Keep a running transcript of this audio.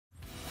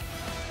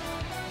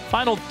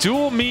Final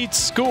dual meet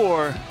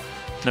score.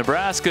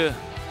 Nebraska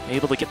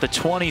able to get the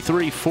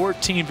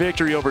 23-14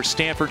 victory over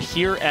Stanford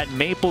here at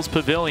Maples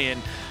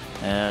Pavilion,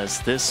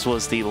 as this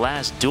was the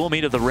last dual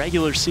meet of the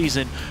regular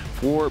season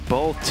for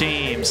both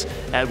teams.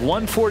 At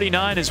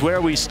 149 is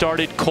where we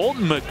started.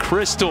 Colton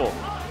McChrystal,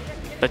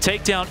 a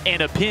takedown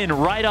and a pin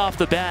right off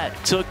the bat.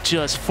 Took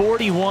just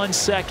 41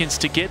 seconds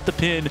to get the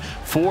pin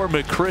for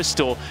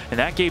McChrystal, and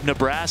that gave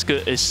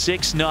Nebraska a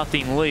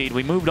 6-0 lead.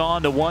 We moved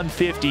on to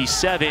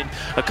 157.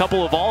 A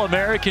couple of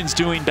All-Americans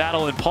doing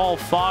battle in Paul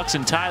Fox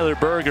and Tyler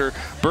Berger.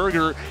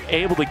 Berger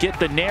able to get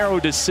the narrow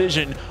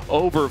decision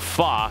over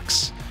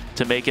Fox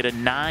to make it a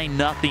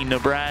 9-0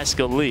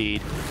 Nebraska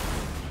lead.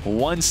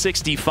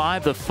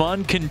 165, the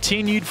fun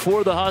continued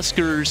for the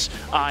Huskers.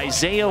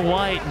 Isaiah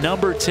White,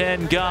 number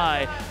 10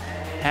 guy,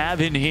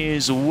 having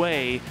his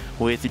way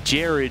with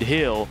Jared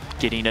Hill,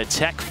 getting a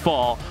tech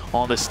fall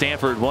on the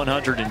Stanford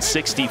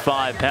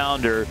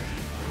 165-pounder.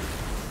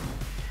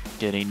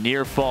 Getting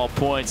near fall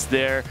points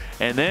there.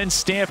 And then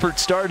Stanford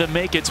started to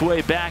make its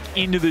way back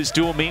into this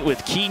dual meet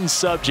with Keaton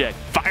Subject.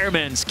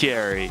 Fireman's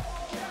carry,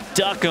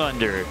 duck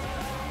under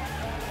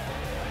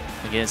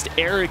against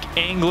Eric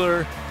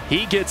Engler.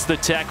 He gets the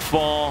tech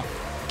fall.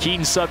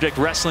 Keaton Subject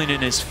wrestling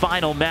in his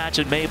final match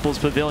at Maples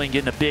Pavilion,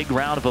 getting a big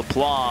round of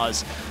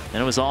applause.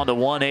 Then it was on to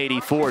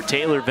 184.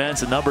 Taylor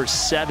Vance, the number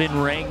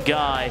 7 ranked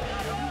guy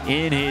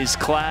in his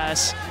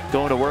class,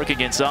 going to work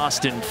against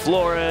Austin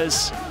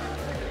Flores.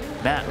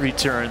 Matt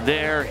returned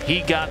there.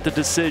 He got the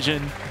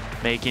decision,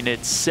 making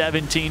it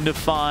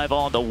 17-5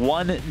 on the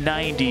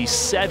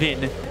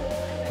 197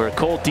 for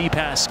Colt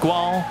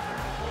DePasquale.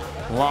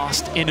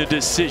 Lost in a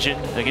decision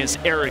against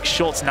Eric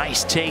Schultz.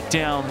 Nice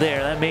takedown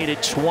there. That made it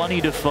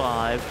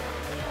 20-5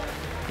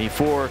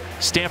 before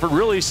Stanford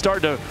really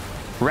started to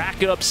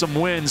rack up some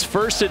wins.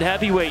 First at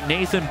heavyweight,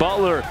 Nathan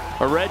Butler,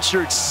 a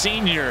redshirt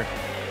senior,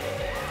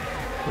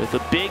 with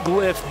a big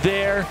lift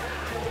there.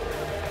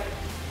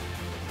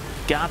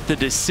 Got the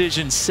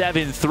decision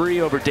 7-3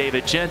 over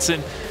David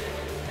Jensen.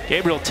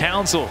 Gabriel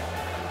Townsell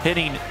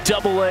hitting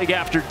double leg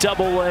after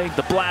double leg.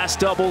 The blast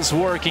doubles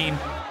working.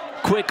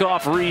 Quick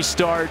off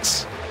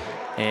restarts,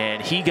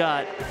 and he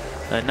got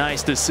a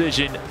nice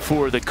decision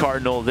for the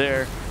Cardinal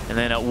there. And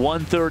then at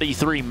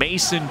 133,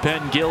 Mason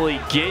Pengilly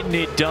getting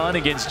it done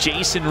against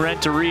Jason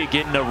Renteria,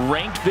 getting a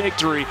ranked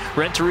victory.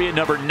 Renteria,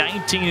 number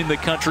 19 in the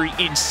country,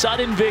 in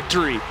sudden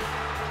victory.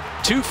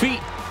 2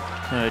 feet,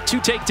 2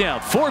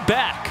 takedown, 4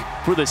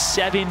 back for the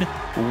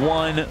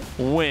 7-1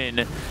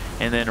 win.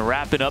 And then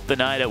wrapping up the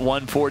night at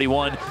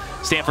 141,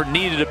 Stanford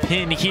needed a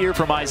pin here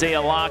from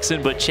Isaiah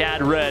Loxton, but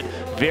Chad Redd,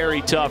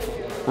 very tough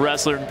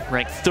wrestler,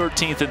 ranked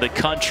 13th in the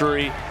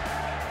country,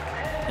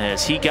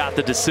 as he got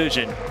the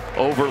decision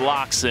over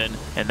Loxton.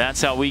 And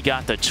that's how we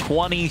got the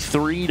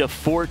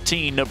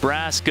 23-14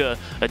 Nebraska,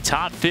 a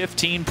top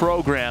 15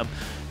 program,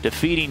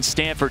 defeating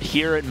Stanford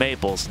here at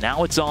Maples.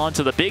 Now it's on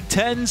to the Big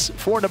Tens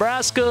for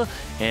Nebraska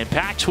and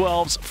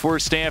Pac-12s for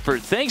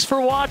Stanford. Thanks for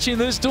watching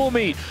this dual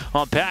meet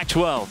on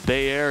Pac-12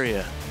 Bay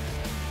Area.